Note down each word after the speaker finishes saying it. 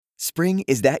Spring,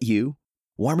 is that you?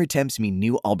 Warmer temps mean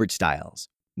new Allbirds styles.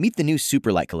 Meet the new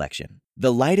Superlight collection,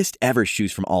 the lightest ever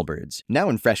shoes from Allbirds, now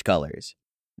in fresh colors.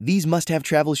 These must-have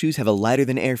travel shoes have a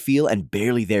lighter-than-air feel and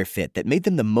barely there fit that made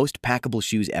them the most packable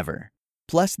shoes ever.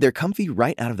 Plus, they're comfy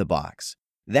right out of the box.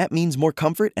 That means more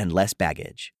comfort and less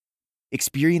baggage.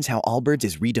 Experience how Allbirds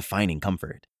is redefining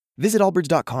comfort. Visit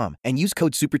allbirds.com and use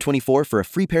code SUPER24 for a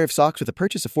free pair of socks with a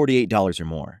purchase of $48 or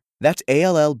more. That's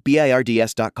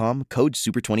ALLBIRDS.com, code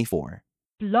SUPER24.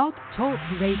 Blog Talk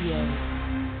Radio.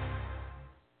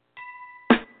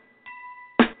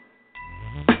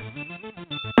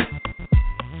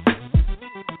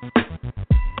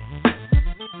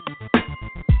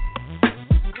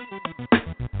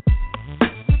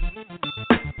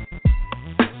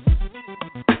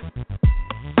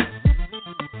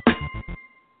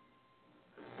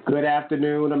 Good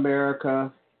afternoon,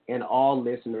 America, and all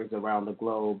listeners around the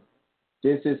globe.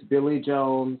 This is Billy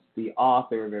Jones, the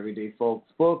author of Everyday Folks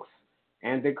Books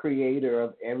and the creator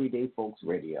of Everyday Folks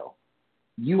Radio.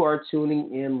 You are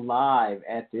tuning in live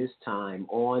at this time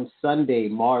on Sunday,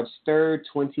 March 3rd,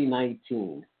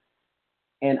 2019.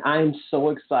 And I'm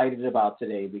so excited about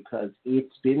today because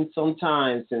it's been some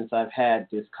time since I've had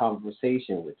this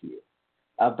conversation with you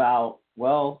about,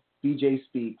 well, DJ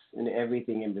Speaks and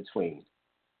everything in between.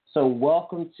 So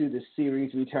welcome to the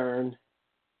series return.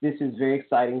 This is very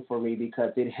exciting for me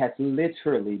because it has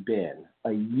literally been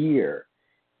a year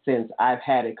since I've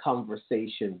had a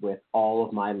conversation with all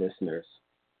of my listeners.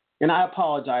 And I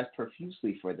apologize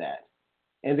profusely for that.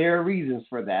 And there are reasons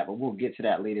for that, but we'll get to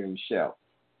that later in the show.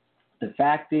 The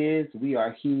fact is, we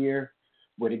are here,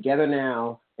 we're together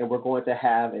now, and we're going to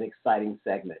have an exciting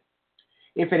segment.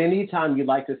 If at any time you'd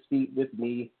like to speak with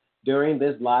me during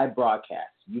this live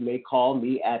broadcast, you may call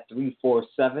me at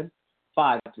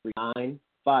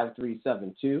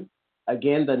 347-539-5372.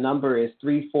 Again, the number is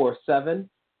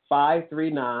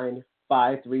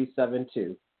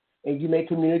 347-539-5372. And you may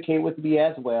communicate with me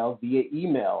as well via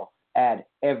email at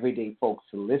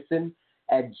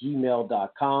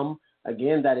everydayfolkslisten@gmail.com.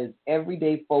 Again, that is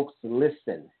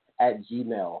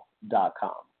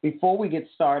everydayfolkslisten@gmail.com. Before we get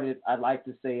started, I'd like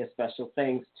to say a special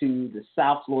thanks to the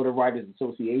South Florida Writers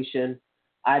Association.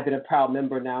 I've been a proud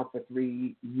member now for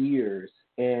 3 years,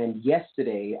 and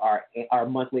yesterday our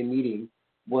monthly meeting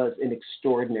was an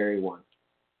extraordinary one.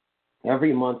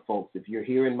 Every month, folks, if you're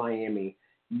here in Miami,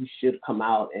 you should come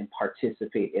out and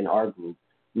participate in our group.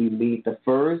 We meet the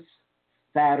first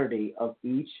Saturday of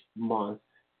each month,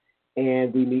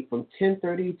 and we meet from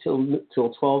 10:30 till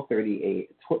 10:30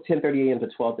 a.m. to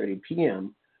 12:30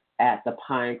 p.m. at the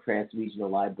Pinecrest Regional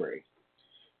Library.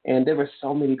 And there were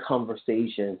so many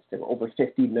conversations. There were over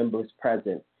 50 members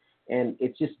present. And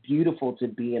it's just beautiful to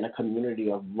be in a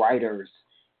community of writers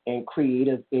and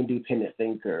creative independent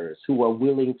thinkers who are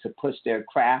willing to push their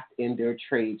craft and their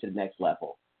trade to the next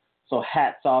level. So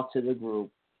hats off to the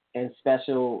group, and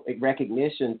special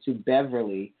recognition to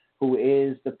Beverly, who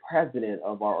is the president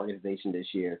of our organization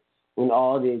this year, and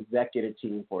all the executive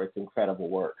team for its incredible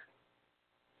work.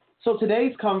 So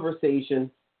today's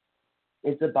conversation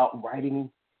is about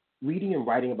reading and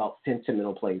writing about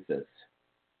sentimental places.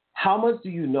 How much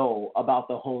do you know about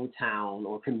the hometown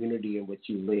or community in which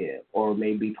you live, or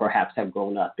maybe perhaps have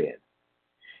grown up in?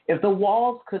 If the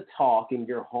walls could talk in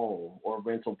your home or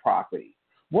rental property,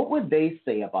 what would they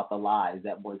say about the lives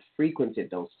that once frequented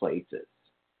those places?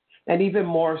 And even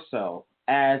more so,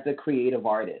 as a creative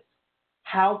artist,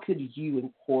 how could you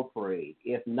incorporate,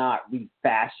 if not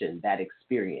refashion, that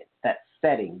experience, that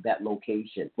setting, that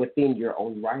location within your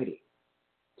own writing?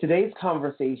 Today's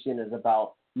conversation is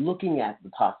about looking at the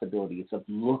possibilities of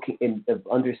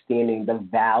understanding the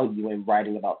value in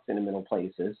writing about sentimental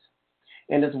places,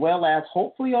 and as well as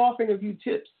hopefully offering a few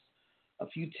tips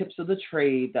of the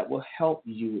trade that will help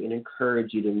you and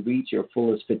encourage you to reach your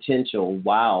fullest potential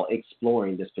while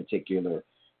exploring this particular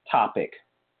topic.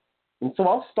 And so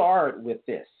I'll start with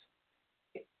this.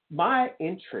 My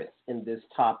interest in this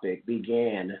topic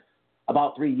began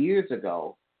about 3 years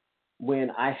ago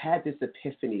when I had this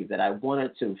epiphany that I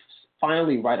wanted to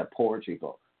finally write a poetry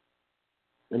book.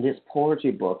 And this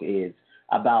poetry book is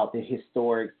about the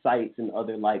historic sites and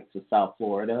other lights of South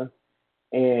Florida.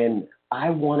 And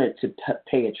I wanted to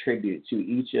pay a tribute to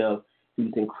each of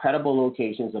these incredible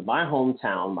locations of my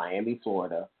hometown, Miami,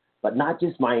 Florida, but not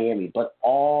just Miami, but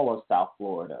all of South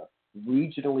Florida,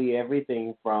 regionally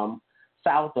everything from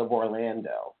south of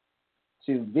Orlando,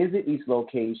 to visit these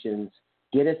locations,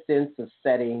 get a sense of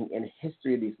setting and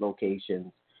history of these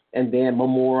locations, and then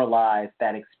memorialize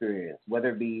that experience, whether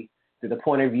it be through the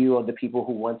point of view of the people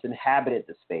who once inhabited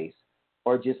the space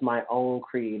or just my own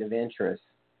creative interests.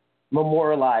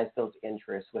 memorialize those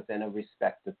interests within a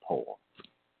respective poem.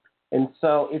 And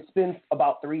so it's been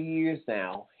about 3 years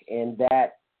now, and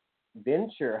that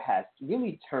venture has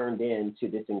really turned into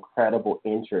this incredible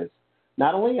interest,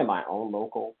 not only in my own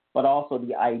local, but also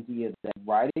the idea that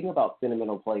writing about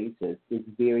sentimental places is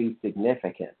very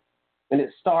significant. And it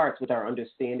starts with our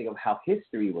understanding of how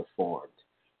history was formed.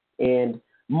 And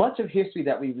much of history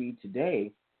that we read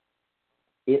today,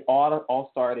 it all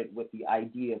started with the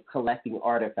idea of collecting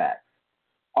artifacts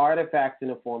in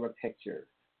the form of pictures,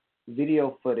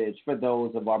 video footage for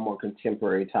those of our more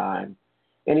contemporary time,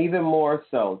 and even more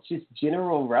so, just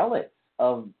general relics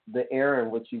of the era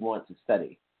in which you want to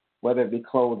study, whether it be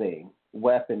clothing,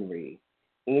 weaponry,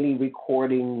 any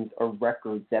recordings or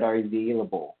records that are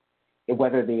available,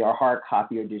 whether they are hard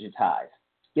copy or digitized.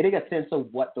 Getting a sense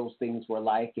of what those things were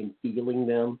like and feeling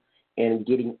them and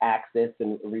getting access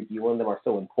and reviewing them are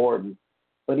so important.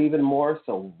 But even more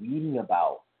so, reading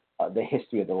about the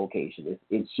history of the location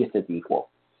is just as equal.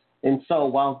 And so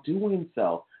while doing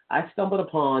so, I stumbled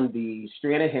upon the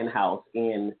Stranahan House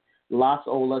in Las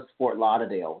Olas, Fort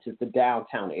Lauderdale, which is the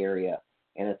downtown area,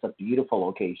 and it's a beautiful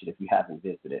location if you haven't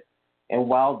visited. And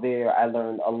while there, I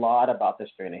learned a lot about the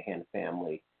Stranahan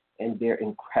family and their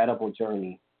incredible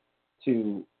journey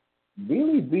to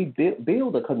really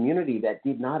rebuild a community that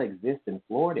did not exist in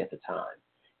Florida at the time,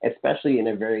 especially in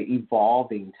a very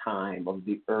evolving time of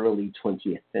the early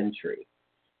 20th century.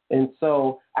 And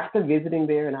so after visiting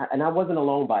there, and I wasn't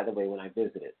alone, by the way, when I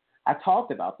visited, I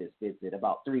talked about this visit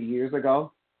about 3 years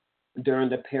ago during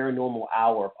the Paranormal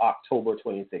Hour of October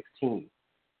 2016.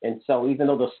 And so even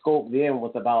though the scope then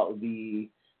was about the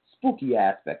spooky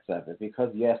aspects of it,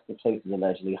 because yes, the place is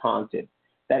allegedly haunted,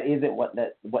 that isn't what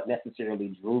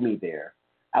necessarily drew me there.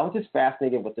 I was just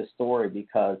fascinated with the story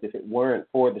because if it weren't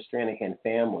for the Stranahan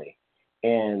family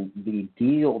and the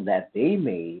deal that they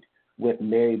made with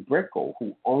Mary Brickell,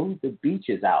 who owned the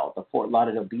beaches out, the Fort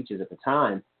Lauderdale beaches at the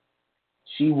time,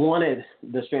 she wanted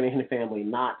the Stranahan family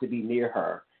not to be near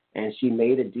her, and she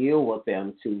made a deal with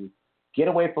them to get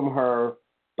away from her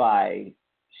by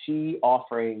she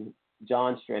offering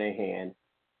John Stranahan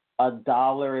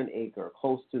 $1 an acre,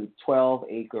 close to 12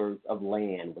 acres of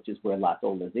land, which is where Las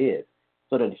Olas is,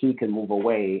 so that he could move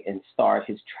away and start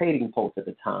his trading post at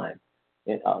the time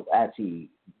as he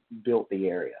built the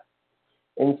area.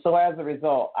 And so as a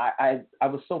result, I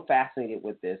was so fascinated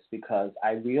with this because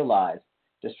I realized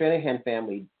the Stranahan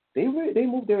family, they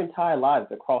moved their entire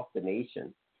lives across the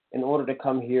nation in order to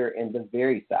come here in the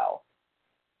very South,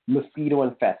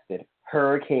 mosquito-infested,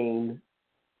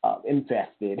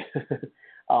 hurricane-infested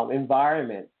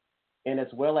environment, and as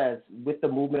well as with the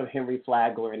movement of Henry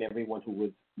Flagler and everyone who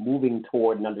was moving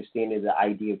toward and understanding the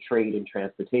idea of trade and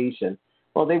transportation,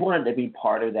 well, they wanted to be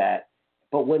part of that.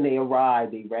 But when they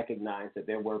arrived, they recognized that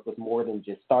their work was more than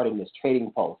just starting this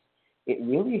trading post. It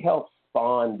really helped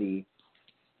spawn the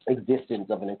existence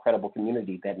of an incredible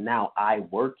community that now I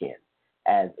work in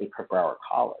as a Broward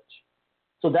College.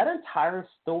 So that entire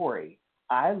story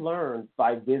I learned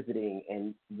by visiting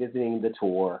the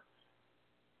tour,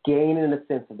 gaining a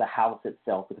sense of the house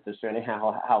itself, because the Stranahan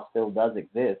House still does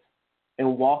exist,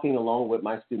 and walking along with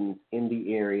my students in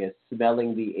the area,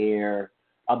 smelling the air,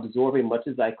 absorbing much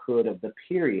as I could of the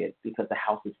period, because the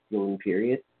house is still in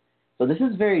period. So this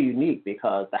is very unique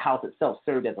because the house itself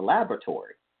served as a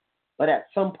laboratory. But at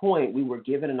some point, we were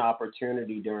given an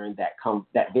opportunity during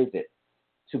that visit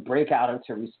to break out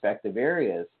into respective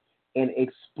areas and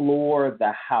explore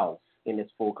the house in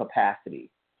its full capacity.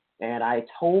 And I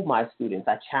told my students,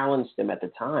 I challenged them at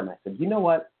the time, I said, you know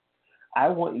what? I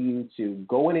want you to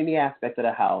go in any aspect of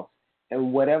the house,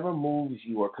 and whatever moves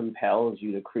you or compels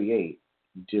you to create,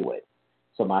 do it.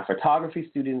 So my photography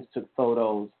students took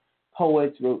photos,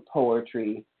 poets wrote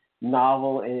poetry,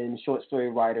 novel and short story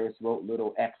writers wrote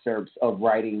little excerpts of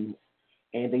writings,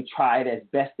 and they tried as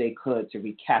best they could to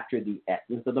recapture the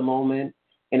essence of the moment.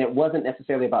 And it wasn't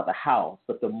necessarily about the house,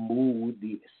 but the mood,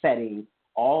 the setting,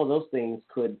 all of those things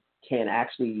can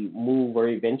actually move or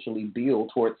eventually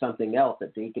build towards something else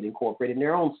that they can incorporate in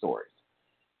their own stories.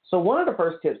 So one of the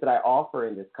first tips that I offer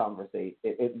in this conversation,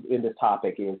 in this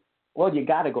topic is, well, you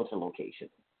got to go to location.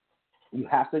 You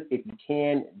have to, if you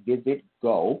can visit,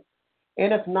 go.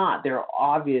 And if not, there are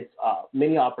obvious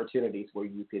many opportunities where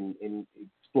you can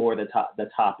explore the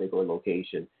topic or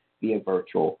location via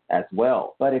virtual as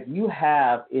well. But if you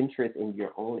have interest in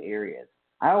your own areas,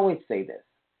 I always say this,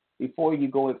 before you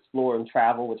go explore and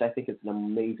travel, which I think is an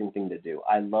amazing thing to do.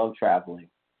 I love traveling.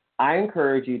 I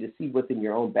encourage you to see what's in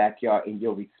your own backyard in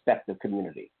your respective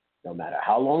community. No matter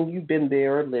how long you've been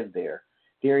there or lived there,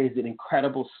 there is an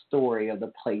incredible story of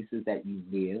the places that you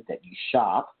live, that you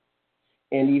shop,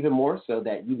 and even more so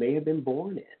that you may have been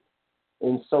born in.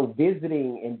 And so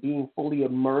visiting and being fully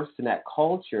immersed in that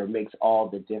culture makes all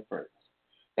the difference.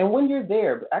 And when you're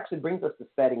there, it actually brings us to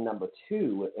setting number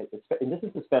two, and this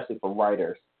is especially for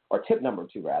writers, or tip number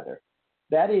two rather,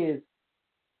 that is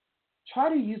try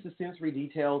to use the sensory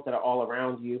details that are all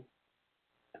around you.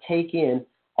 Take in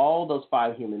all those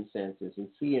five human senses and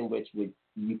see in what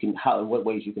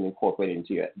ways you can incorporate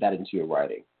that into your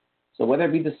writing. So whether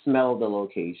it be the smell of the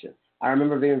location, I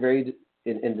remember being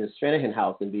in the Stranahan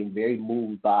house and being very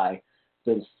moved by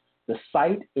the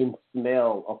sight and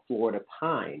smell of Florida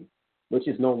pine, which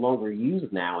is no longer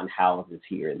used now in houses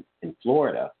here in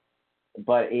Florida.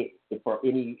 But for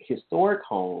any historic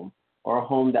home or a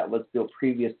home that was built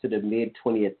previous to the mid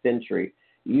 20th century,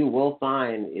 you will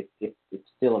find, if it's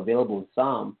still available in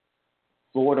some,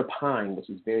 Florida pine, which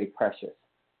is very precious.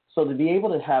 So to be able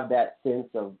to have that sense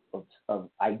of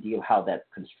idea of how that's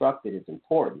constructed is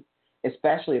important,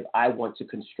 especially if I want to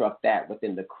construct that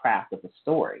within the craft of a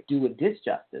story. Do it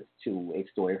disjustice to a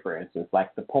story, for instance,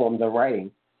 like the poems I'm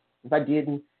writing, if I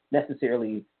didn't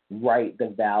necessarily write the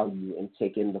value and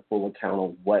take in the full account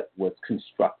of what was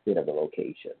constructed of the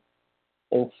location.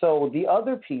 And so the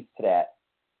other piece to that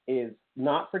is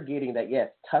not forgetting that, yes,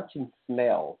 touch and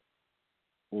smell,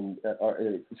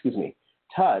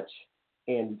 touch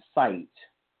and sight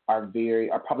are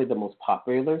probably the most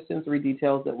popular sensory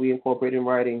details that we incorporate in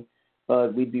writing,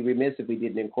 but we'd be remiss if we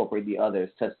didn't incorporate the others,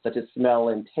 such as smell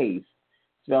and taste.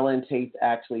 Smell and taste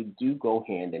actually do go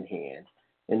hand in hand.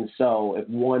 And so if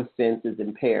one sense is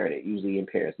impaired, it usually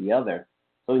impairs the other.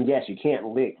 So yes, you can't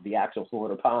lick the actual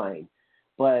Florida pine,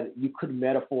 but you could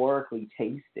metaphorically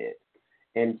taste it.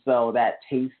 And so that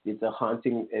taste is a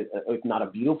haunting, if not a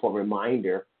beautiful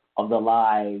reminder of the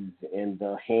lives and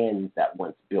the hands that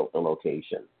once built the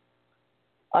location.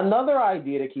 Another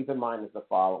idea to keep in mind is the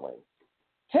following.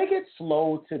 Take it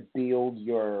slow to build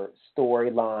your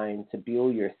storyline, to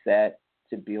build your set,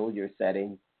 to build your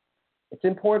setting. It's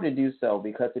important to do so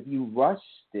because if you rush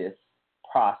this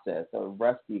process or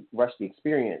rush the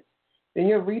experience, then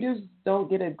your readers don't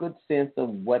get a good sense of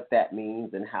what that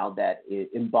means and how that it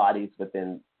embodies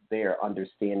within their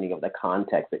understanding of the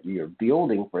context that you're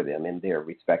building for them in their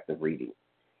respective reading.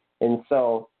 And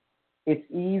so it's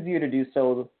easier to do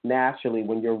so naturally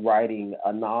when you're writing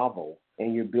a novel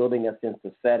and you're building a sense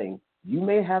of setting. You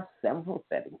may have several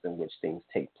settings in which things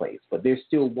take place, but there's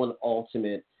still one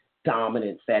ultimate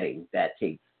dominant setting that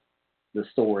takes the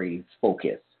story's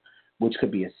focus, which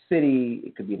could be a city,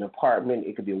 it could be an apartment,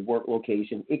 it could be a work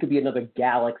location, it could be another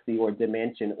galaxy or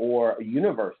dimension or a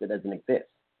universe that doesn't exist.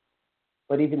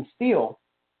 But even still,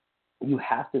 you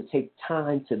have to take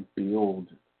time to build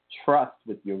trust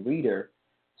with your reader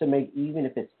to make, even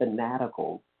if it's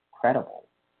fanatical, credible.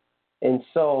 And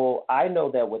so I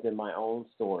know that within my own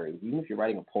stories, even if you're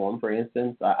writing a poem, for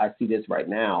instance, I see this right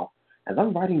now. As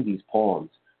I'm writing these poems,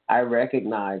 I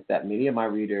recognize that many of my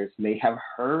readers may have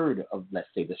heard of, let's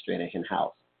say, the Stranahan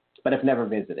house, but have never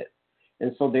visited.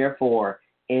 And so therefore,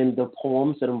 in the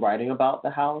poems that I'm writing about the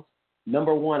house,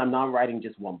 number one, I'm not writing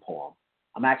just one poem.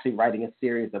 I'm actually writing a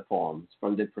series of poems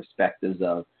from the perspectives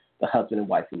of the husband and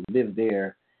wife who live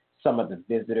there, some of the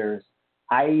visitors.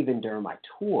 I even, during my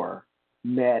tour,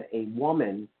 met a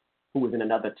woman who was in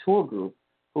another tour group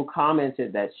who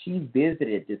commented that she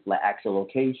visited this actual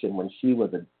location when she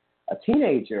was a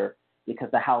teenager because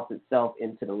the house itself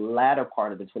into the latter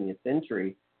part of the 20th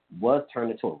century was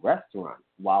turned into a restaurant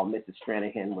while Mrs.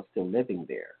 Stranahan was still living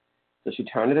there. So she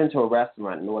turned it into a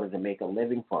restaurant in order to make a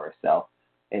living for herself,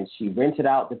 and she rented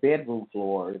out the bedroom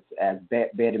floors as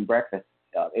bed and breakfast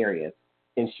areas,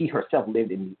 and she herself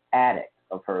lived in the attic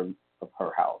of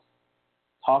her house.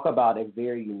 Talk about a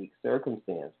very unique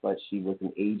circumstance, but she was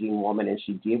an aging woman, and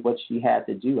she did what she had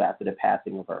to do after the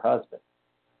passing of her husband.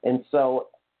 And so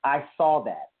I saw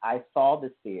that. I saw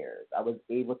the stairs. I was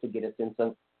able to get a sense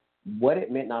of what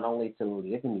it meant not only to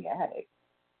live in the attic,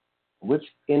 which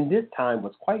in this time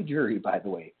was quite dreary, by the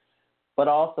way, but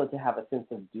also to have a sense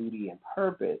of duty and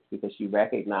purpose because she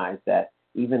recognized that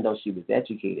even though she was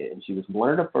educated and she was one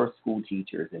of the first school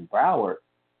teachers in Broward,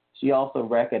 she also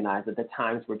recognized that the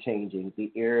times were changing.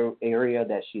 The area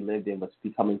that she lived in was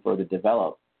becoming further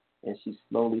developed, and she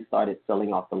slowly started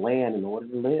selling off the land in order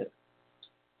to live.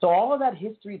 So all of that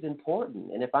history is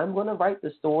important. And if I'm going to write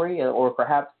the story or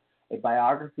perhaps a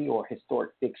biography or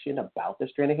historic fiction about the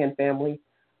Stranahan family,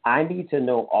 I need to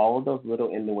know all of those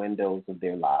little innuendos of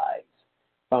their lives,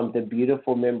 from the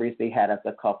beautiful memories they had as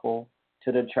a couple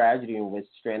to the tragedy in which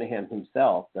Stranahan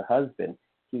himself, the husband,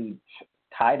 he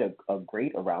tied a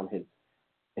grate around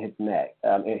his neck,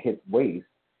 his waist,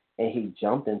 and he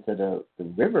jumped into the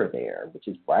river there, which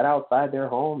is right outside their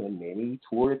home, and many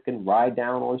tourists can ride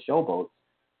down on showboats.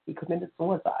 He committed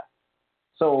suicide.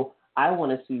 So I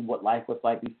want to see what life was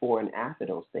like before and after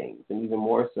those things, and even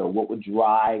more so, what would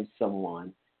drive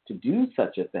someone to do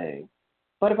such a thing.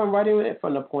 But if I'm writing it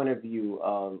from the point of view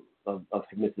of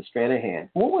Mrs. Stranahan,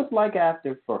 what was like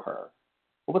after for her?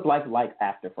 What was life like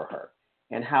after for her?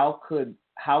 And how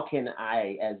can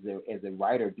I, as a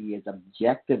writer, be as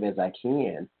objective as I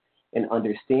can in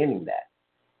understanding that?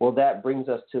 Well, that brings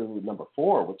us to number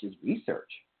 4, which is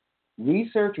research.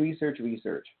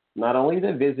 Research. Not only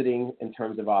the visiting in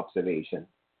terms of observation,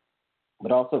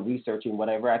 but also researching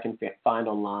whatever I can find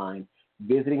online,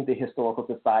 visiting the Historical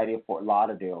Society of Fort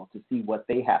Lauderdale to see what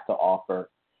they have to offer.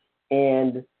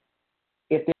 And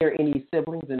if there are any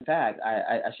siblings, in fact,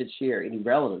 I should share any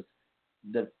relatives.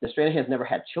 The Stranahans never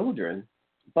had children,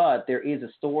 but there is a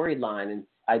storyline, and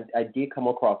I did come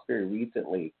across very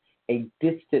recently a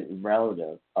distant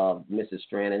relative of Mrs.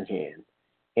 Stranahan.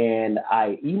 And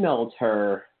I emailed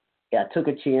her. I took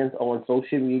a chance on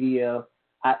social media.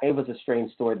 It was a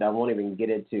strange story that I won't even get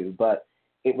into, but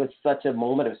it was such a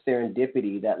moment of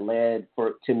serendipity that led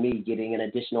to me getting an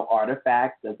additional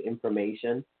artifact of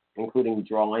information, including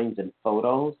drawings and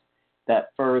photos, that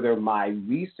further my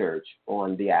research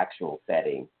on the actual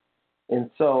setting. And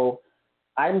so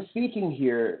I'm speaking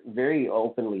here very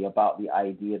openly about the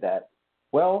idea that,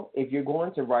 well, if you're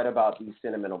going to write about these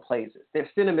sentimental places, they're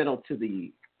sentimental to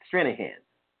the Stranahans.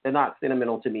 They're not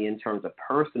sentimental to me in terms of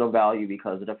personal value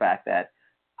because of the fact that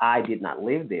I did not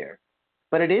live there.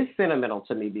 But it is sentimental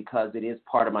to me because it is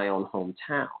part of my own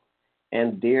hometown.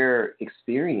 And their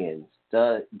experience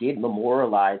did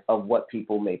memorialize of what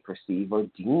people may perceive or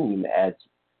deem as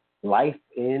life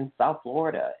in South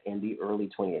Florida in the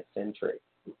early 20th century.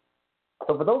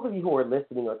 So for those of you who are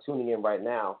listening or tuning in right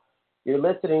now, you're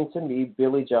listening to me,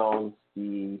 Billy Jones,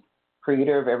 the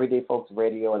creator of Everyday Folks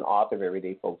Radio and author of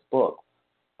Everyday Folks book.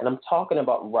 And I'm talking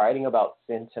about writing about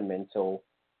sentimental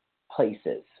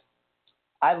places.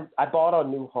 I bought a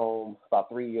new home about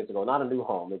 3 years ago. Not a new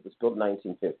home. It was built in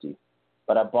 1950.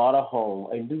 But I bought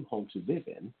a new home to live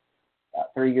in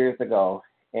 3 years ago.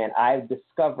 And I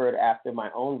discovered after my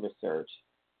own research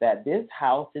that this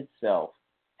house itself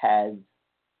has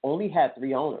only had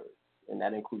 3 owners, and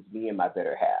that includes me and my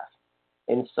better half.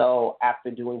 And so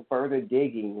after doing further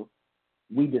digging,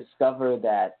 we discovered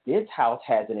that this house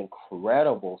has an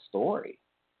incredible story.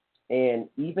 And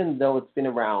even though it's been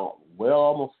around, well,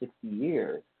 almost 60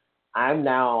 years, I'm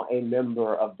now a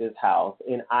member of this house,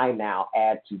 and I now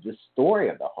add to the story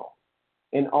of the home.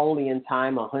 And only in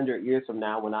time, 100 years from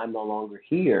now, when I'm no longer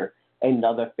here,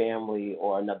 another family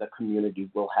or another community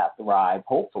will have thrived,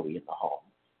 hopefully, in the home.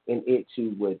 And it,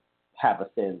 too, would have a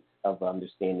sense of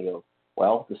understanding of,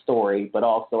 well, the story, but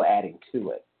also adding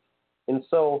to it. And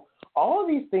so all of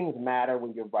these things matter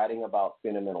when you're writing about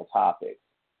sentimental topics.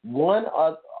 One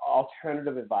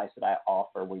alternative advice that I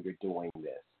offer when you're doing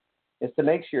this is to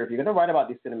make sure if you're going to write about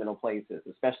these sentimental places,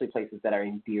 especially places that are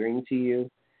endearing to you,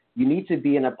 you need to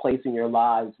be in a place in your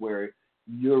lives where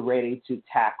you're ready to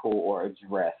tackle or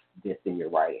address this in your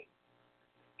writing.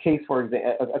 A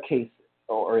case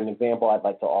or an example I'd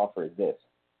like to offer is this.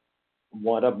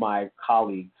 One of my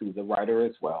colleagues, who's a writer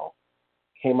as well,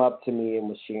 came up to me and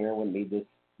was sharing with me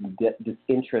this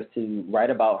interest to write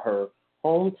about her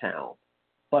hometown,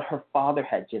 but her father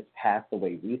had just passed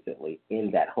away recently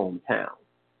in that hometown.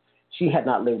 She had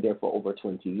not lived there for over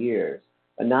 20 years,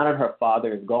 but now that her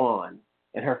father is gone,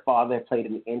 and her father played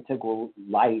an integral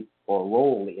life or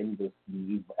role in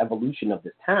the evolution of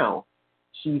this town,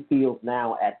 she feels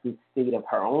now at this state of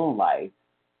her own life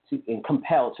and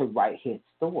compelled to write his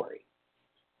story.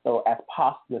 So as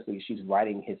posthumously she's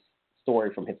writing his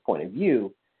story from his point of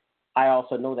view, I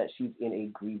also know that she's in a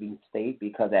grieving state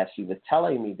because as she was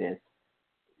telling me this,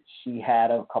 she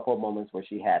had a couple of moments where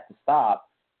she had to stop,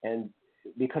 and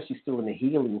because she's still in the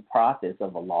healing process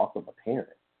of a loss of a parent.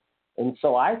 And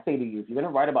so I say to you, if you're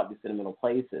going to write about these sentimental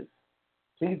places,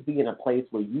 please be in a place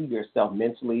where you yourself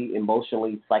mentally,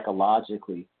 emotionally,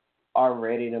 psychologically are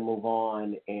ready to move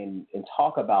on and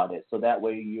talk about it. So that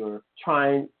way you're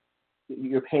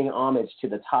paying homage to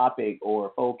the topic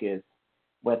or focus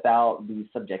without the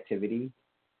subjectivity,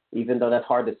 even though that's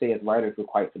hard to say as writers, we're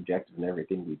quite subjective in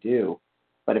everything we do.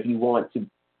 But if you want to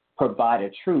provide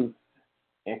a truth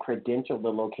and credential the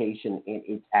location in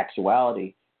its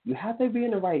actuality, you have to be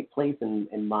in the right place and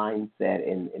mindset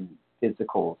and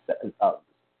physical,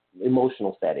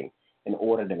 emotional setting in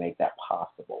order to make that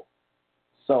possible.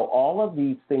 So all of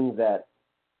these things that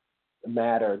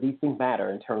matter, these things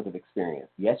matter in terms of experience.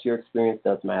 Yes, your experience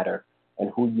does matter,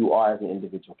 and who you are as an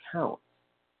individual counts.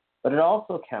 But it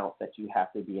also counts that you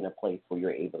have to be in a place where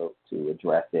you're able to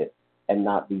address it and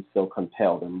not be so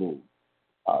compelled and moved,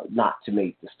 not to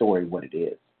make the story what it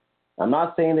is. I'm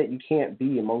not saying that you can't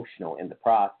be emotional in the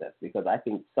process, because I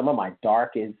think some of my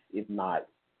darkest, if not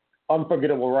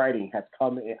unforgettable writing, has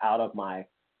come out of my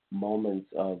moments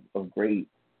of great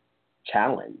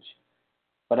challenge.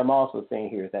 But I'm also saying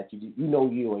here that you know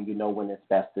you, and you know when it's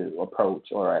best to approach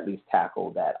or at least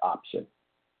tackle that option.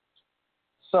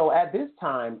 So at this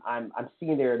time, I'm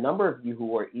seeing there are a number of you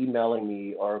who are emailing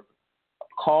me or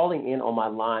calling in on my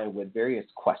line with various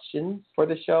questions for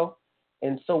the show.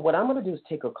 And so what I'm going to do is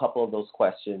take a couple of those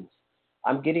questions.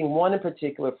 I'm getting one in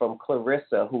particular from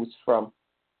Clarissa, who's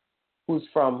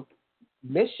from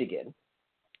Michigan,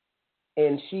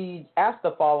 and she asked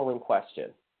the following question.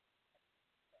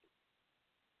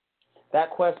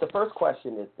 The first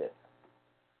question is this: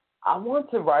 I want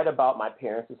to write about my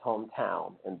parents'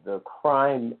 hometown and the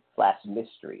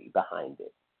crime/mystery behind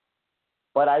it,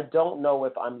 but I don't know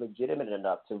if I'm legitimate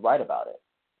enough to write about it.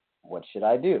 What should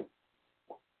I do?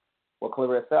 Well,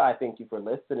 Clarissa, I thank you for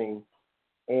listening.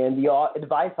 And the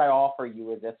advice I offer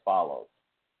you is as follows.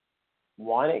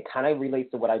 One, it kind of relates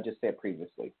to what I just said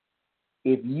previously.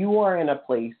 If you are in a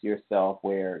place yourself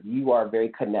where you are very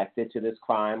connected to this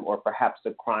crime, or perhaps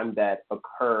a crime that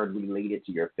occurred related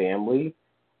to your family,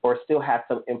 or still has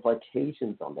some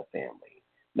implications on the family,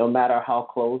 no matter how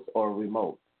close or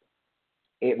remote,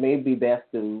 it may be best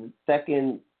to I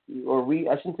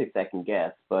shouldn't say second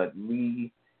guess, but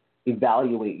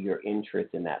evaluate your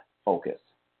interest in that focus.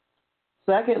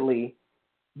 Secondly,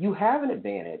 you have an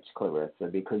advantage, Clarissa,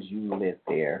 because you live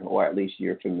there, or at least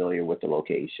you're familiar with the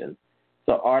location.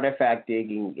 So artifact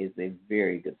digging is a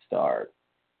very good start,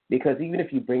 because even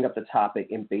if you bring up the topic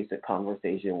in basic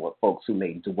conversation with folks who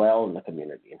may dwell in the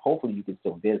community, and hopefully you can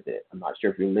still visit, I'm not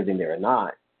sure if you're living there or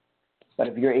not, but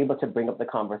if you're able to bring up the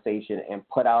conversation and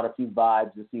put out a few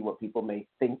vibes to see what people may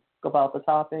think about the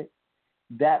topic,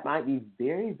 that might be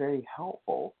very, very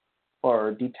helpful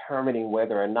for determining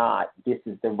whether or not this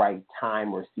is the right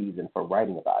time or season for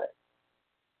writing about it.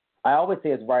 I always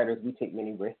say as writers, we take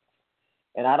many risks,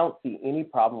 and I don't see any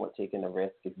problem with taking a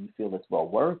risk if you feel it's well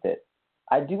worth it.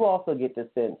 I do also get the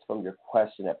sense from your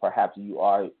question that perhaps you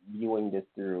are viewing this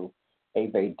through a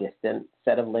very distant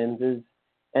set of lenses,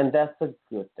 and that's a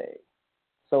good thing.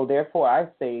 So therefore, I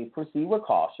say proceed with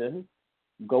caution,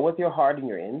 go with your heart and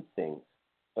your instincts,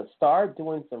 but start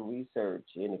doing some research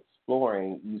and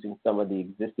exploring using some of the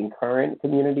existing current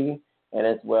community, and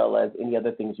as well as any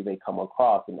other things you may come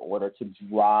across, in order to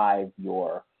drive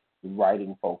your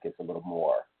writing focus a little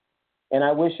more. And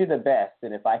I wish you the best,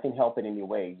 and if I can help in any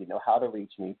way, you know how to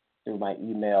reach me through my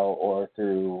email or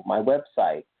through my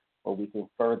website, where we can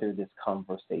further this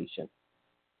conversation.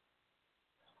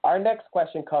 Our next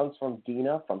question comes from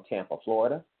Dina from Tampa,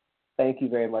 Florida. Thank you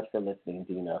very much for listening,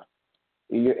 Dina.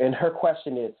 And her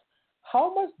question is,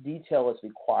 how much detail is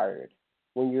required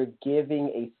when you're giving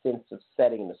a sense of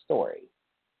setting the story?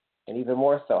 And even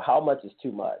more so, how much is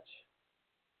too much?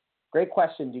 Great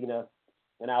question, Dina,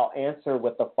 and I'll answer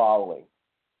with the following.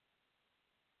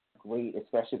 Great,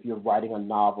 especially if you're writing a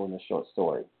novel and a short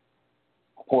story.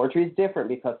 Poetry is different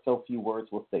because so few words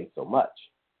will say so much.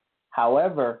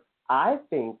 However, I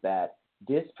think that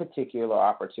this particular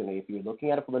opportunity, if you're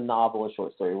looking at it from a novel or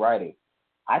short story writing,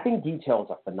 I think details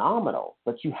are phenomenal,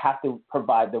 but you have to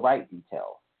provide the right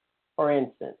details. For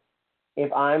instance,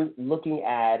 if I'm looking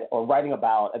at or writing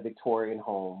about a Victorian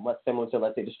home, what's similar to,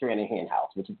 let's say, the Strand Hen House,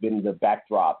 which has been the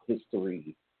backdrop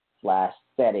history /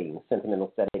 setting,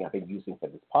 sentimental setting I've been using for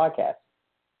this podcast,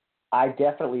 I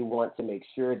definitely want to make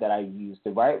sure that I use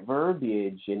the right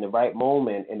verbiage in the right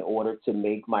moment in order to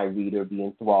make my reader be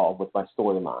enthralled with my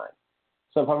storyline.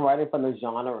 So if I'm writing from the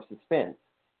genre of suspense,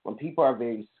 when people are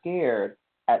very scared,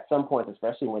 at some point,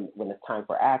 especially when it's time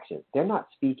for action, they're not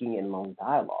speaking in long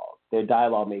dialogue. Their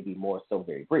dialogue may be more so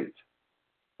very brief.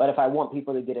 But if I want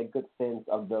people to get a good sense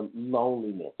of the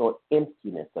loneliness or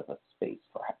emptiness of a space,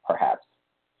 perhaps,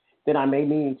 then I may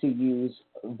need to use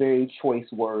very choice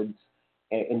words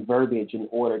and verbiage in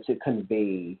order to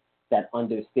convey that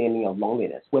understanding of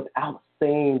loneliness without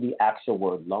saying the actual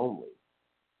word lonely.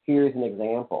 Here's an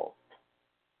example.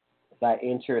 As I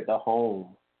entered the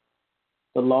home,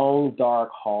 the long, dark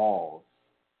halls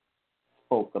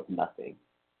spoke of nothing.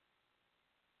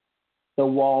 The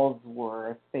walls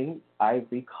were a faint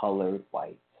ivory-colored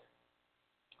white,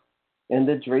 and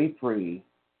the drapery,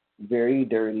 very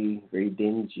dirty, very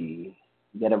dingy,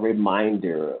 yet a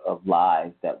reminder of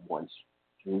lives that once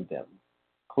drew them,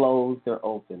 closed or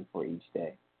open for each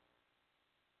day.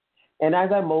 And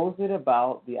as I moseyed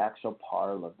about the actual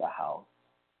parlor of the house,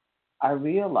 I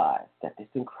realized that this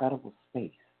incredible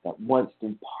space that once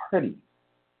threw parties,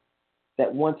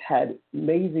 that once had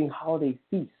amazing holiday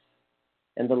feasts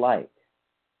and the like,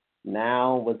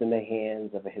 now was in the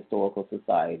hands of a historical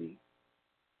society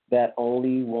that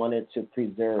only wanted to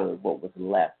preserve what was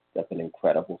left of an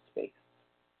incredible space.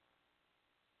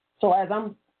 So I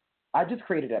just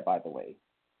created that, by the way,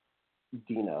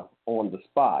 Dina, on the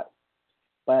spot.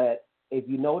 But if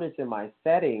you notice in my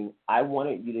setting, I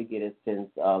wanted you to get a sense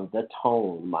of the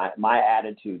tone, my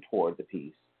attitude toward the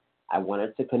piece. I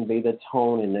wanted to convey the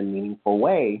tone in a meaningful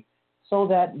way so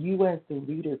that you as the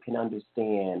reader can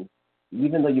understand,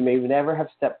 even though you may never have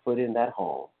stepped foot in that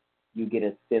home, you get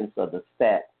a sense of the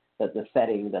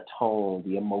setting, the tone,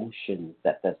 the emotions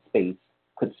that that space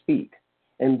could speak.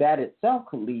 And that itself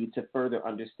could lead to further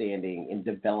understanding and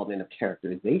development of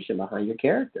characterization behind your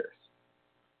characters.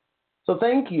 So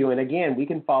thank you. And again, we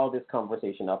can follow this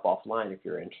conversation up offline if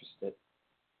you're interested.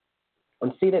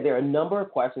 I see that there are a number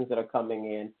of questions that are coming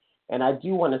in. And I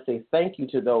do want to say thank you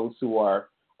to those who are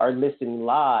listening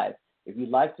live. If you'd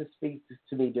like to speak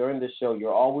to me during the show,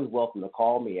 you're always welcome to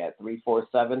call me at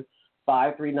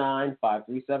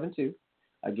 347-539-5372.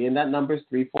 Again, that number is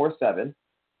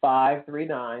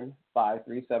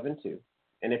 347-539-5372.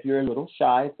 And if you're a little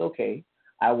shy, it's okay.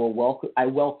 I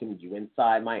welcome you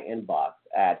inside my inbox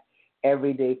at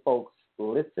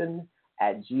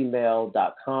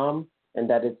everydayfolkslisten@gmail.com, and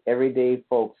that is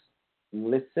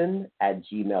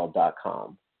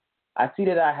everydayfolkslisten@gmail.com. I see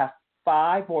that I have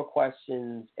 5 more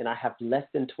questions, and I have less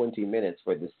than 20 minutes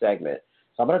for this segment,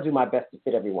 so I'm going to do my best to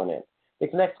fit everyone in.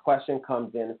 This next question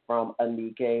comes in from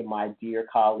Anike, my dear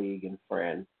colleague and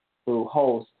friend, who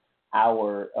hosts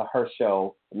her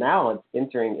show. Now it's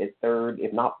entering its 3rd,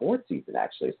 if not 4th season,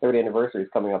 actually. Its 3rd anniversary is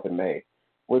coming up in May,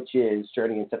 which is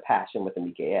Journey into Passion with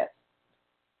Anike S.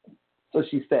 So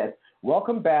she said,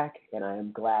 welcome back, and I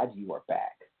am glad you are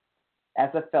back.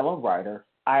 As a fellow writer,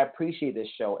 I appreciate this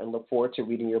show and look forward to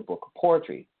reading your book of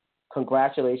poetry.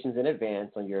 Congratulations in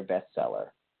advance on your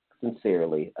bestseller.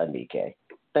 Sincerely, Anike.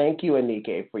 Thank you,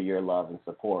 Anike, for your love and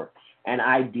support. And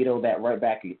I ditto that right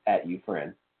back at you,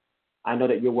 friend. I know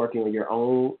that you're working on your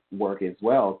own work as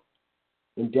well.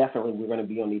 And definitely we're going to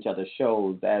be on each other's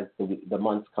shows as the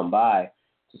months come by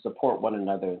to support one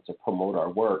another and to promote our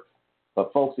work.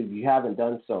 But folks, if you haven't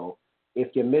done so,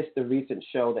 if you missed the recent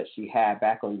show that she had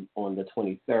back on the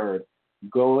 23rd,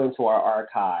 go into our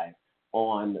archive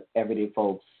on Everyday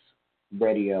Folks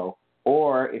Radio.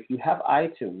 Or if you have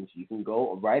iTunes, you can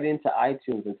go right into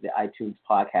iTunes, into the iTunes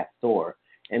podcast store,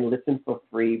 and listen for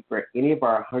free for any of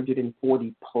our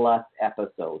 140 plus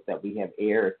episodes that we have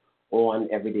aired on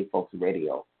Everyday Folks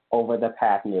Radio over the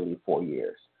past nearly 4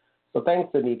 years. So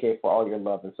thanks, Anike, for all your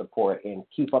love and support, and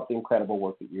keep up the incredible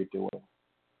work that you're doing.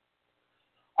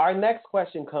 Our next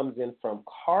question comes in from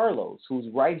Carlos, who's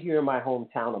right here in my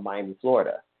hometown of Miami,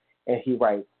 Florida. And he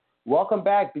writes, welcome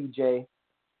back, BJ.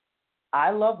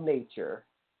 I love nature.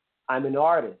 I'm an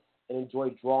artist and enjoy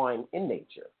drawing in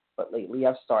nature, but lately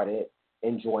I've started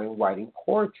enjoying writing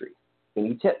poetry.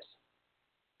 Any tips?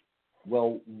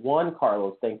 Well, one,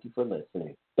 Carlos, thank you for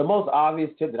listening. The most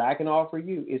obvious tip that I can offer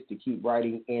you is to keep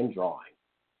writing and drawing.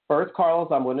 First,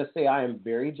 Carlos, I'm going to say I am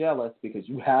very jealous because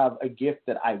you have a gift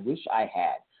that I wish I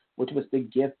had, which was the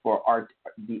gift for art,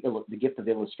 the gift of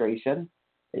illustration,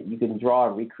 that you can draw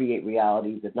and recreate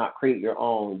realities, if not create your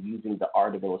own, using the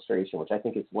art of illustration, which I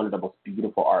think is one of the most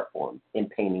beautiful art forms, in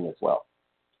painting as well.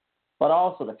 But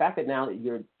also the fact that now that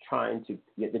you're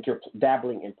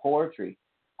dabbling in poetry,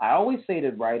 I always say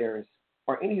to writers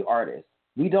or any artist,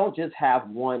 we don't just have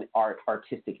one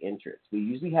artistic interest. We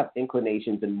usually have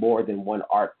inclinations in more than one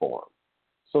art form.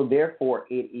 So therefore,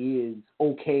 it is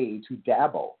okay to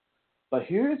dabble. But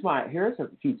here's a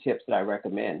few tips that I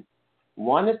recommend.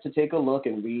 One is to take a look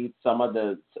and read some of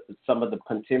the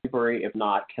contemporary, if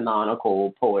not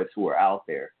canonical, poets who are out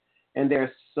there. And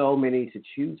there's so many to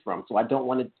choose from. So I don't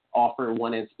want to offer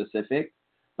one in specific,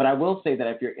 but I will say that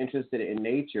if you're interested in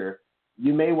nature,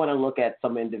 you may want to look at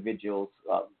some individuals,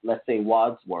 let's say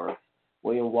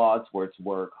William Wordsworth's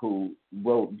work, who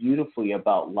wrote beautifully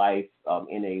about life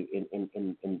in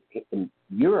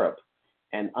Europe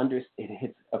and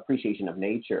his appreciation of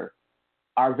nature.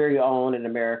 Our very own in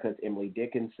America is Emily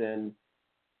Dickinson.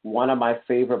 One of my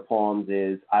favorite poems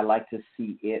is I Like to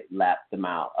See It Lap the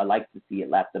Mouse. I Like to See It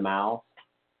Lap the Mouse.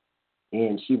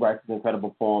 And she writes this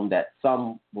incredible poem that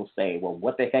some will say, well,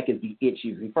 what the heck is the it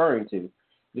she's referring to?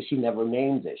 Because she never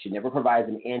names it. She never provides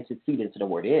an antecedent to the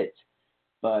word it.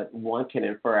 But one can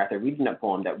infer after reading that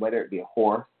poem that whether it be a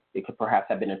horse, it could perhaps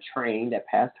have been a train that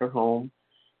passed her home.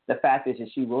 The fact is that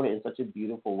she wrote it in such a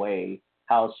beautiful way,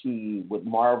 how she would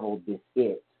marvel this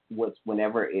it, which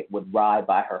whenever it would ride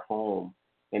by her home,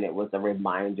 and it was a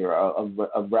reminder,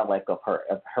 a relic of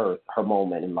her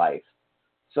moment in life.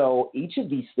 So each of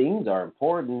these things are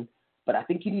important, but I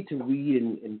think you need to read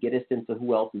and get a sense of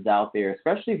who else is out there,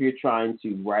 especially if you're trying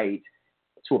to write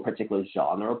to a particular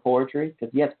genre of poetry,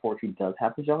 because yes, poetry does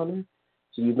have a genre.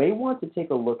 So you may want to take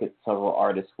a look at several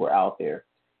artists who are out there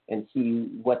and see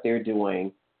what they're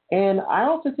doing. And I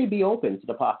also say be open to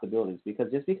the possibilities,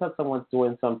 because just because someone's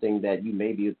doing something that you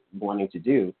may be wanting to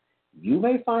do, you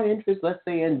may find interest, let's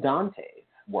say, in Dante's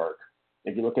work.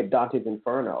 If you look at Dante's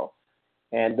Inferno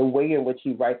and the way in which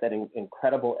he writes that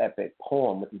incredible epic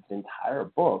poem with his entire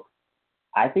book,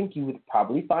 I think you would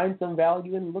probably find some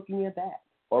value in looking at that,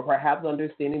 or perhaps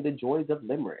understanding the joys of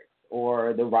limericks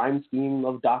or the rhyme scheme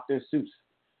of Dr. Seuss.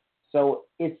 So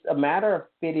it's a matter of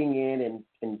fitting in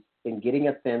and getting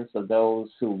a sense of those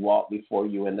who walked before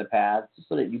you in the past,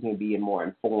 so that you can be more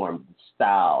informed of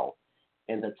style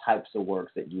and the types of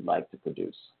works that you'd like to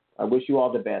produce. I wish you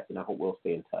all the best, and I hope we'll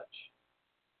stay in touch.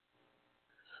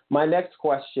 My next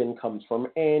question comes from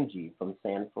Angie from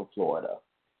Sanford, Florida.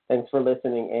 Thanks for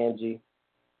listening, Angie.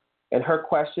 And her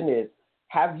question is,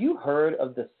 have you heard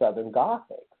of the Southern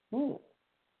Gothic?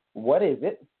 What is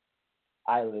it?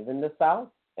 I live in the South,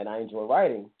 and I enjoy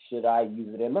writing. Should I use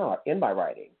it in my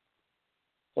writing?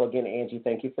 So again, Angie,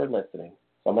 thank you for listening.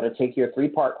 So I'm going to take your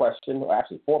three-part question, or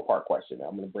actually four-part question.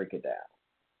 I'm going to break it down.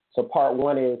 So part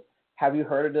one is, have you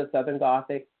heard of the Southern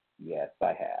Gothic? Yes, I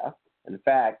have. In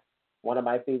fact, one of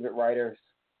my favorite writers,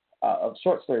 a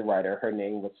short story writer, her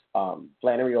name was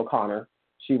Flannery O'Connor.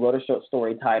 She wrote a short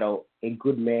story titled A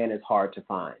Good Man is Hard to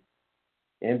Find.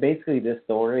 And basically this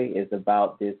story is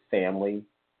about this family,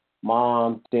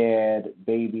 mom, dad,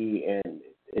 baby,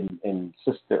 and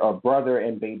sister, or brother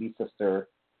and baby sister,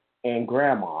 and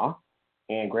grandma.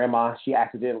 And grandma, she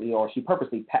accidentally or she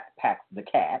purposely packs the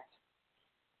cat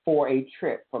for a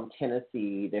trip from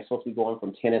Tennessee. They're supposed to be going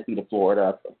from Tennessee to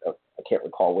Florida. I can't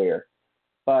recall where.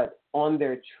 But on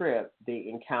their trip, they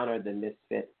encounter the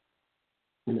misfit.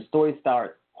 And the story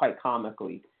starts quite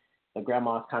comically. The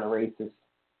grandma's kind of racist.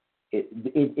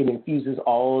 It infuses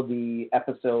all the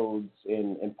episodes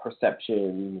and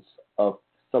perceptions of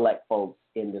select folks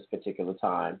in this particular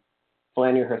time.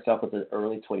 Flannery herself was an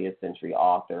early 20th century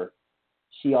author.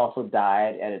 She also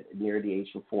died at near the age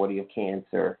of 40 of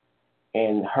cancer.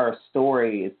 And her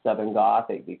story is Southern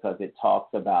Gothic because it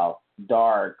talks about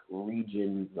dark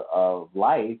regions of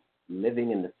life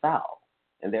living in the South.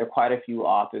 And there are quite a few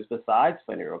authors besides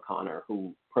Flannery O'Connor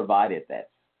who provided that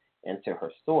into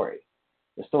her story.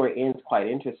 The story ends quite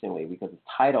interestingly because it's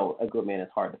titled A Good Man is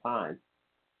Hard to Find.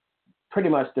 Pretty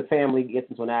much the family gets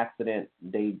into an accident.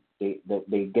 They get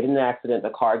in an accident. The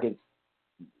car gets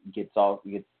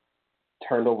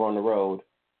turned over on the road.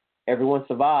 Everyone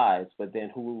survives, but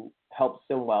then who helps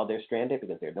them while they're stranded?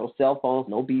 Because there are no cell phones,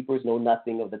 no beepers, no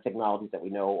nothing of the technologies that we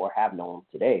know or have known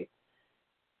today.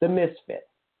 The misfit,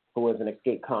 who was an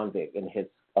escaped convict, and his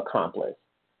accomplice,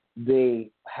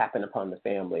 they happen upon the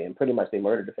family, and pretty much they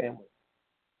murdered the family.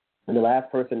 And the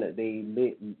last person that they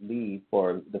leave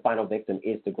for the final victim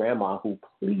is the grandma, who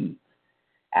pleads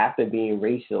after being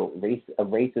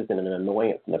racist and an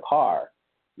annoyance in the car.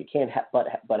 You can't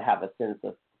but have a sense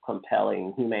of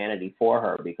compelling humanity for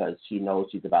her because she knows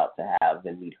she's about to have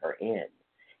and meet her end.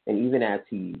 And even as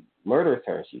he murders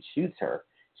her, she shoots her,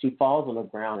 she falls on the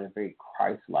ground in a very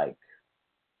Christ-like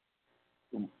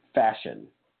fashion.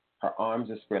 Her arms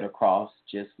are spread across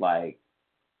just like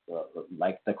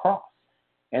the cross.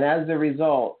 And as a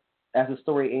result, as the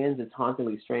story ends, it's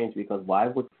hauntingly strange because why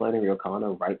would Flannery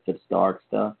O'Connor write such dark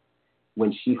stuff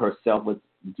when she herself was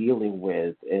dealing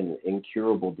with an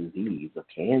incurable disease of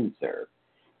cancer?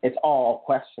 It's all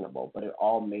questionable, but it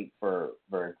all made for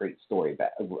a great story,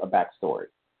 a backstory.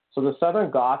 So the Southern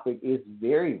Gothic is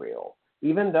very real,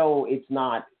 even though it's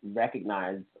not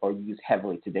recognized or used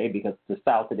heavily today because the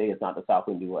South today is not the South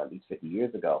we knew at least 50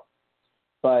 years ago.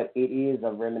 But it is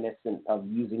a reminiscent of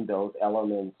using those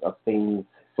elements of things,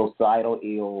 societal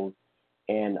ills,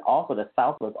 and also the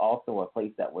South was also a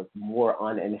place that was more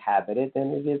uninhabited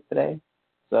than it is today.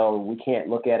 So we can't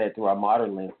look at it through our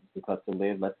modern lenses because to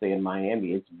live, let's say, in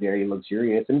Miami, it's very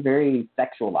luxurious and very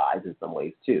sexualized in some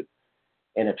ways too,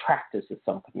 and attractive to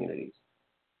some communities.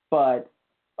 But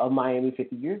Miami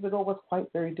 50 years ago was quite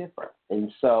very different,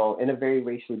 and so in a very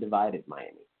racially divided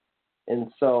Miami.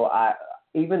 And so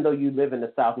even though you live in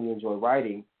the South and you enjoy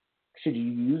writing, should you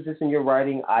use this in your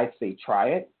writing? I'd say try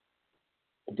it.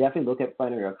 Definitely look at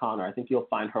Flannery O'Connor. I think you'll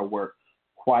find her work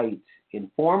quite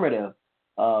informative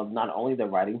of not only the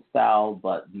writing style,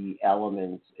 but the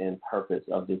elements and purpose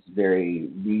of this very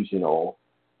regional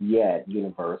yet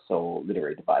universal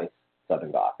literary device,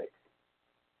 Southern Gothic.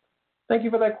 Thank you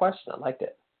for that question. I liked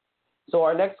it. So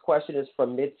our next question is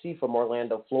from Mitzi from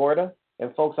Orlando, Florida.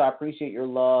 And folks, I appreciate your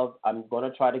love. I'm going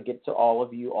to try to get to all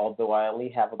of you, although I only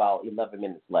have about 11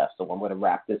 minutes left. So I'm going to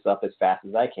wrap this up as fast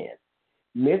as I can.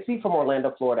 Mitzi from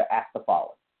Orlando, Florida asked the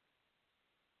following.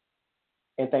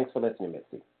 And thanks for listening,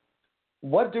 Mitzi.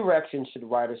 What direction should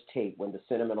writers take when the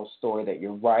sentimental story that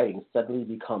you're writing suddenly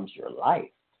becomes your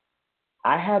life?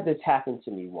 I had this happen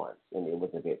to me once, and it was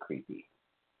a bit creepy.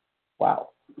 Wow.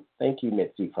 Thank you,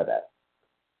 Mitzi, for that.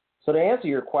 So to answer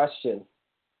your question,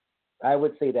 I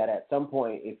would say that at some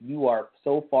point, if you are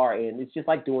so far in, it's just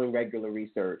like doing regular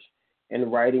research,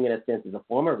 and writing, in a sense, is a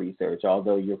form of research,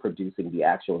 although you're producing the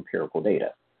actual empirical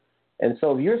data. And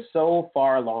so if you're so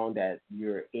far along that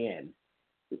you're in,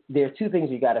 there are two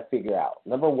things you got to figure out.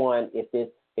 Number one, if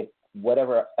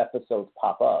whatever episodes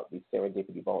pop up, these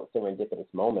serendipitous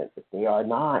moments, if they are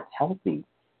not healthy,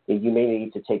 then you may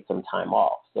need to take some time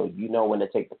off, so you know when to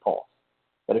take the pulse.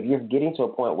 But if you're getting to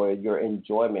a point where your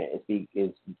enjoyment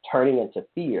is turning into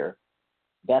fear,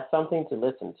 that's something to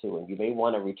listen to, and you may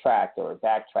want to retract or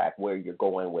backtrack where you're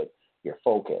going with your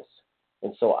focus.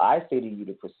 And so I say to you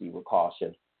to proceed with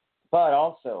caution. But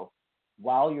also,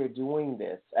 while you're doing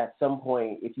this, at some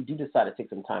point, if you do decide to take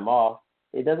some time off,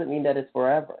 it doesn't mean that it's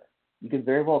forever. You could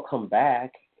very well come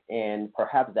back, and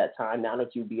perhaps at that time, now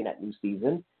that you'll be in that new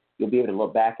season, you'll be able to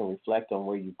look back and reflect on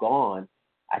where you've gone.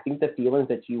 I think the feelings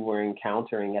that you were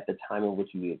encountering at the time in which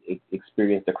you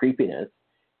experienced the creepiness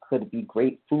could be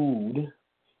great food,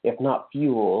 if not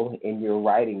fuel, in your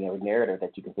writing or narrative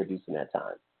that you can produce in that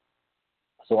time.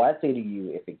 So I say to you,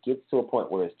 if it gets to a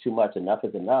point where it's too much, enough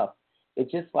is enough,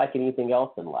 it's just like anything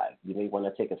else in life. You may want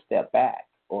to take a step back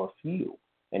or a few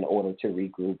in order to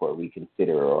regroup or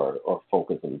reconsider or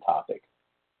focus on the topic.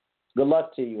 Good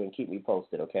luck to you, and keep me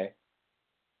posted, okay?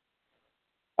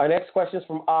 Our next question is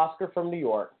from Oscar from New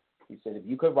York. He said, if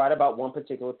you could write about one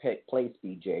particular place,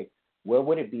 BJ, where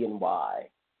would it be and why?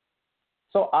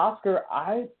 So Oscar,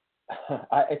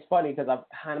 it's funny because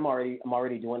I'm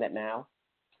already doing that now.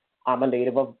 I'm a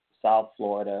native of South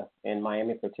Florida, and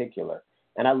Miami in particular,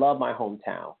 and I love my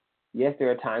hometown. Yes,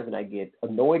 there are times when I get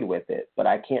annoyed with it, but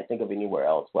I can't think of anywhere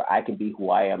else where I can be who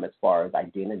I am as far as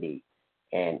identity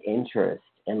and interest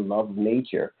and love of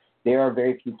nature. There are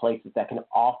very few places that can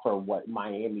offer what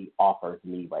Miami offers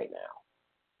me right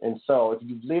now. And so if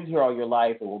you've lived here all your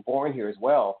life and were born here as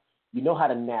well, you know how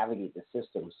to navigate the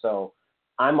system. So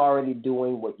I'm already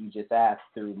doing what you just asked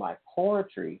through my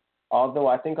poetry, although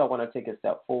I think I want to take a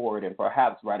step forward and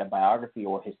perhaps write a biography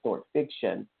or historic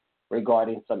fiction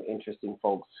regarding some interesting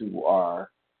folks who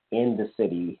are in the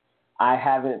city. I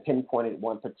haven't pinpointed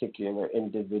one particular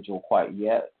individual quite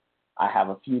yet. I have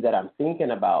a few that I'm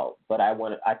thinking about, but I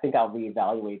think I'll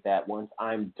reevaluate that once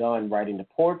I'm done writing the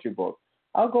poetry book.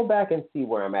 I'll go back and see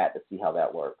where I'm at to see how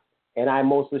that works. And I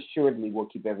most assuredly will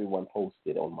keep everyone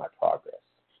posted on my progress.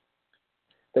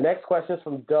 The next question is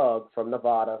from Doug from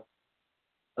Nevada.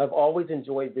 I've always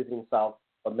enjoyed visiting South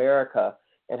America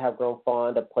and have grown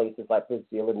fond of places like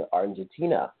Brazil and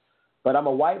Argentina. But I'm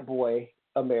a white boy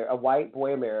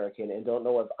American, and don't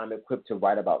know if I'm equipped to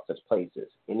write about such places.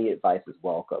 Any advice is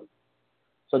welcome.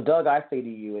 So, Doug, I say to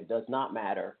you, it does not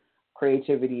matter.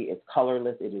 Creativity is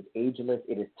colorless, it is ageless,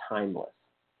 it is timeless.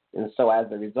 And so as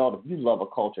a result, if you love a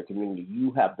culture community,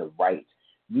 you have the right,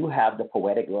 you have the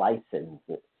poetic license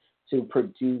to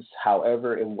produce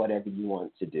however and whatever you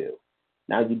want to do.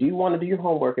 Now, you do want to do your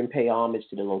homework and pay homage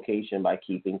to the location by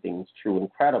keeping things true and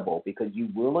credible, because you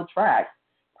will attract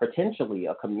potentially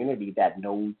a community that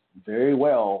knows very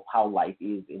well how life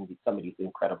is in some of these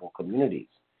incredible communities.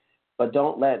 But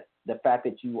don't let the fact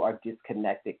that you are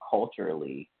disconnected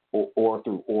culturally or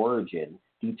through origin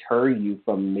deter you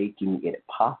from making it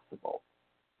possible.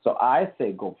 So I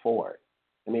say go for it.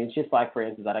 I mean, it's just like, for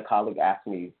instance, that a colleague asked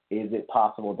me, is it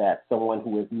possible that someone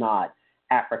who is not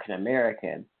African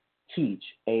American teach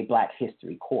a Black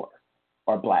history course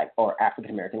or Black or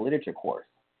African American literature course?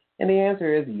 And the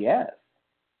answer is yes.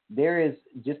 There is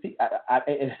just then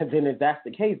if that's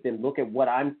the case, then look at what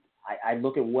I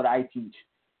look at what I teach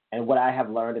and what I have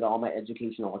learned in all my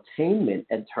educational attainment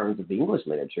in terms of English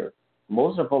literature.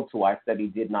 Most of the folks who I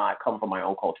studied did not come from my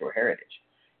own cultural heritage.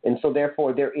 And so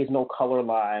therefore there is no color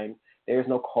line, there is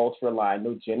no cultural line,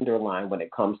 no gender line when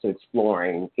it comes to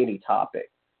exploring any topic.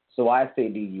 So I say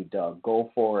to you, Doug,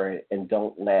 go for it and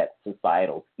don't let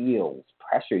societal fields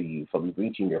pressure you from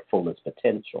reaching your fullest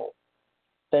potential.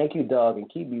 Thank you, Doug,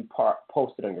 and keep me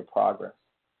posted on your progress.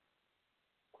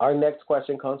 Our next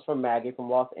question comes from Maggie from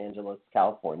Los Angeles,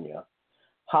 California.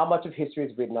 How much of history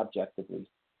is written objectively,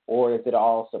 or is it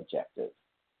all subjective?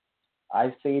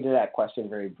 I say to that question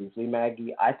very briefly,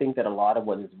 Maggie, I think that a lot of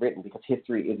what is written, because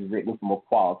history is written from a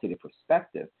qualitative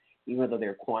perspective, even though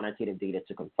they're quantitative data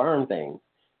to confirm things,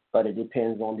 but it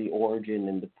depends on the origin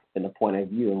and the point of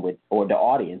view in which, or the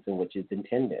audience in which it's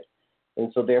intended.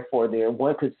 And so therefore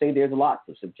one could say there's lots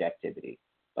of subjectivity,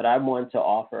 but I'm willing to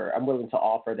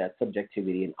offer that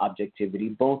subjectivity and objectivity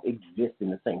both exist in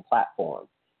the same platform.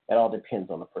 It all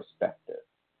depends on the perspective.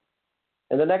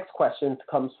 And the next question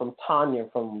comes from Tanya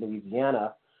from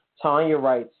Louisiana. Tanya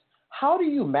writes, how do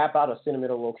you map out a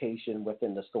sentimental location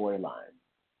within the storyline?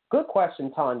 Good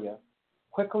question, Tanya.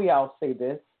 Quickly, I'll say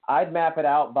this. I'd map it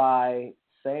out by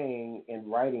saying and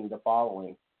writing the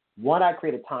following. One, I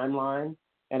create a timeline,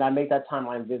 and I make that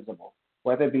timeline visible,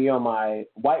 whether it be on my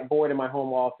whiteboard in my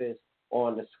home office, or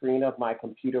on the screen of my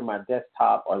computer, my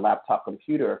desktop or laptop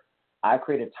computer. I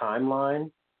create a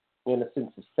timeline in a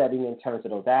sense of setting in terms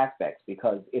of those aspects,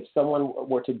 because if someone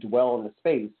were to dwell in the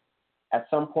space, at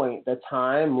some point the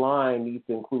timeline needs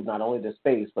to include not only the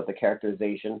space, but the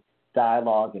characterization,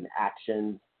 dialogue, and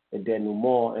actions, the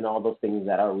denouement, and all those things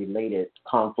that are related,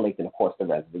 conflict, and of course the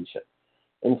resolution.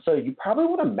 And so you probably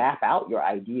want to map out your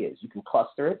ideas. You can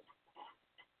cluster it,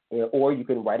 or you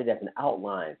can write it as an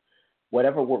outline,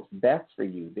 whatever works best for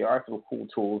you. There are some cool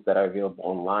tools that are available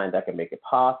online that can make it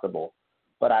possible,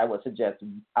 but I would suggest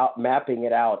mapping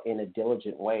it out in a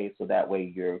diligent way, so that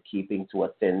way you're keeping to a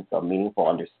sense of meaningful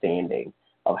understanding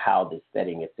of how this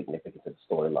setting is significant to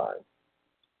the storyline.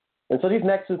 And so these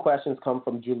next two questions come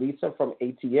from Julissa from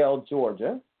ATL,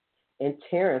 Georgia, and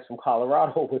Terrence from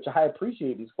Colorado, which I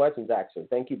appreciate these questions, actually.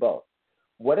 Thank you both.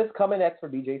 What is coming next for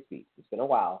BJ Speaks? It's been a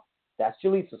while. That's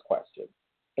Julissa's question.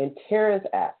 And Terrence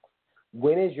asks,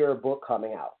 when is your book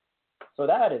coming out? So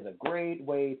that is a great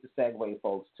way to segue,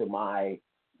 folks, to my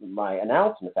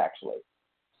announcements, actually.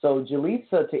 So,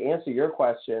 Julissa, to answer your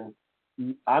question,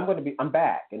 I'm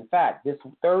back. In fact, this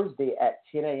Thursday at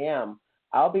 10 a.m.,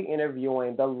 I'll be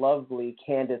interviewing the lovely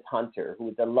Candace Hunter, who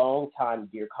is a longtime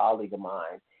dear colleague of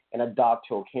mine and a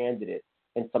doctoral candidate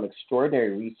in some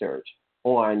extraordinary research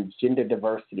on gender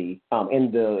diversity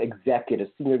in the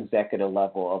senior executive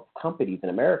level of companies in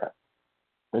America.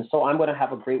 And so I'm going to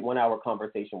have a great 1-hour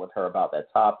conversation with her about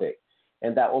that topic.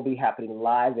 And that will be happening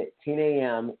live at 10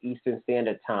 a.m. Eastern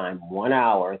Standard Time, 1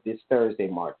 hour, this Thursday,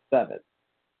 March 7th.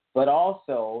 But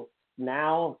also,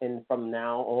 now and from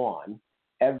now on,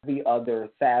 every other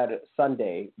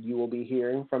Sunday, you will be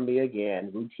hearing from me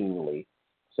again routinely.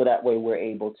 So that way we're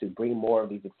able to bring more of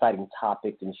these exciting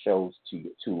topics and shows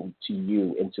to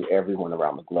you and to everyone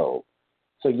around the globe.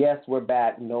 So yes, we're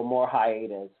back. No more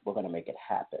hiatus. We're going to make it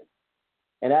happen.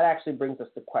 And that actually brings us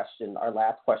to our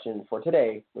last question for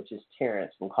today, which is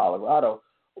Terrence from Colorado.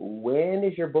 When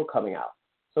is your book coming out?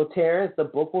 So Terrence, the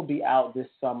book will be out this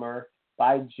summer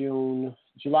by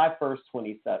July 1st,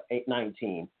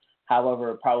 2019. However,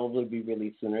 it'll probably be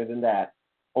released sooner than that.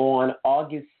 On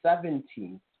August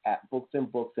 17th at Books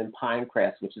and Books in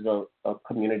Pinecrest, which is a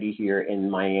community here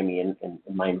in Miami, in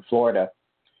Miami, Florida,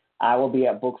 I will be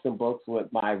at Books and Books with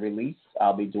my release.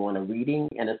 I'll be doing a reading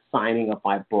and a signing of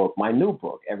my book, my new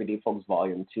book, Everyday Folks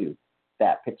Volume 2,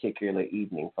 that particular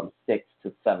evening from 6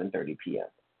 to 7:30 p.m.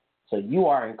 So you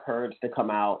are encouraged to come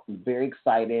out. I'm very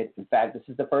excited. In fact, this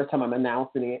is the first time I'm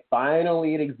announcing it.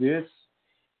 Finally, it exists.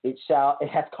 It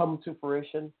has come to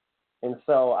fruition. And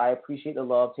so I appreciate the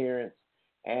love, Terrence.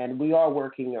 And we are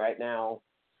working right now.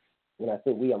 When I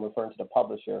say we, I'm referring to the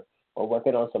publisher. We're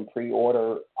working on some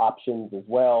pre-order options as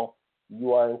well.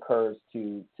 You are encouraged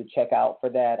to check out for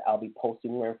that. I'll be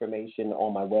posting more information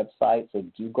on my website. So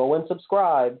do go and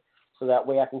subscribe so that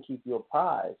way I can keep you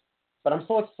apprised. But I'm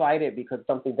so excited because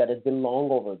something that has been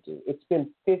long overdue. It's been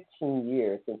 15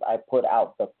 years since I put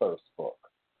out the first book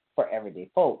for Everyday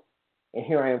Folks. And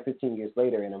here I am 15 years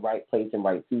later in the right place and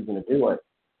right season to do it.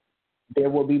 There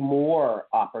will be more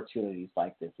opportunities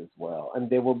like this as well. And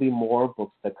there will be more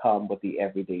books to come with the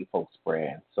Everyday Folks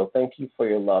brand. So thank you for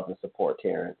your love and support,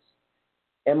 Terrence.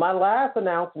 And my last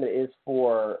announcement is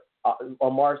for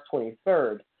on March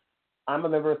 23rd. I'm a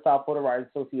member of South Florida Writers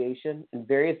Association, and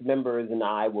various members and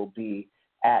I will be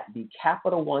at the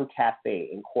Capital One Cafe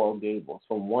in Coral Gables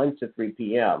from 1 to 3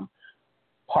 p.m.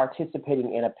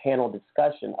 participating in a panel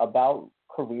discussion about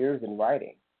careers in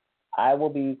writing. I will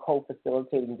be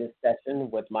co-facilitating this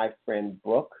session with my friend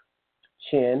Brooke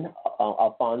Chin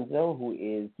Alfonso, who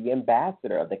is the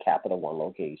ambassador of the Capital One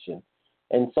location.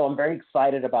 And so I'm very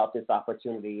excited about this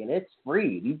opportunity, and it's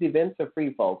free. These events are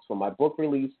free, folks, from my book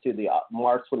release to the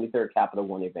March 23rd Capital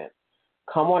One event.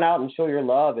 Come on out and show your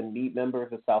love and meet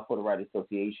members of South Florida Writers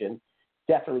Association.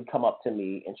 Definitely come up to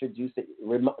me, introduce it,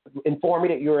 inform me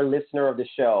that you're a listener of the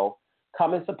show.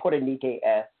 Come and support Anike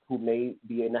S., who may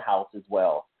be in the house as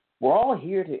well. We're all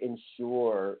here to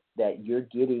ensure that you're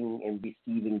getting and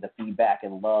receiving the feedback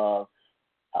and love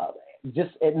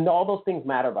And all those things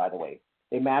matter, by the way.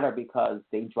 They matter because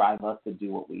they drive us to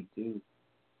do what we do.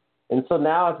 And so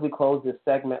now as we close this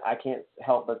segment, I can't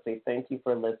help but say thank you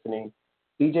for listening.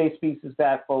 BJ Speaks is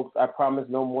back, folks. I promise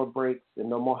no more breaks and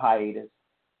no more hiatus.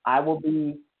 I will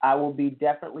be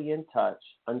definitely in touch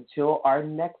until our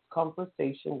next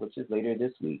conversation, which is later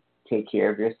this week. Take care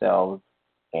of yourselves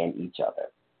and each other.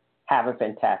 Have a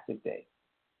fantastic day.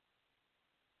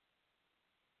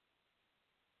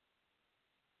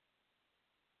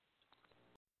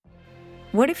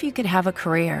 What if you could have a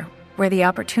career where the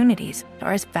opportunities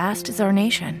are as vast as our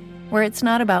nation, where it's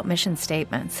not about mission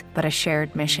statements, but a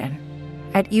shared mission?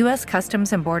 At U.S.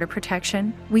 Customs and Border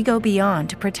Protection, we go beyond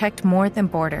to protect more than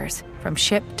borders. From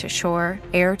ship to shore,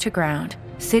 air to ground,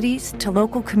 cities to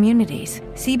local communities,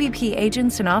 CBP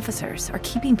agents and officers are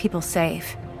keeping people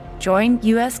safe. Join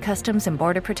U.S. Customs and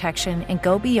Border Protection and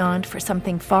go beyond for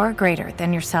something far greater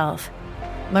than yourself.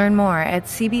 Learn more at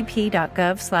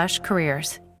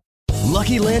cbp.gov/careers.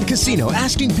 Lucky Land Casino,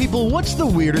 asking people, what's the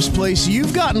weirdest place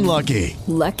you've gotten lucky?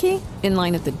 Lucky? In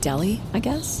line at the deli, I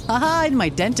guess? Aha, in my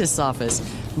dentist's office.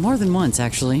 More than once,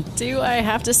 actually. Do I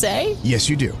have to say? Yes,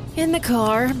 you do. In the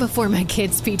car before my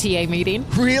kids' PTA meeting.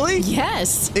 Really?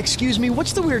 Yes. Excuse me,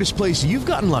 what's the weirdest place you've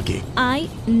gotten lucky? I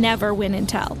never win and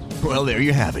tell. Well, there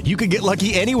you have it. You can get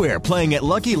lucky anywhere, playing at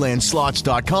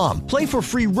LuckyLandSlots.com. Play for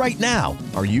free right now.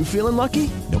 Are you feeling lucky?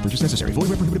 No purchase necessary. Void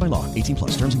where prohibited by law.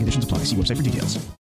 18+. Terms and conditions apply. See website for details.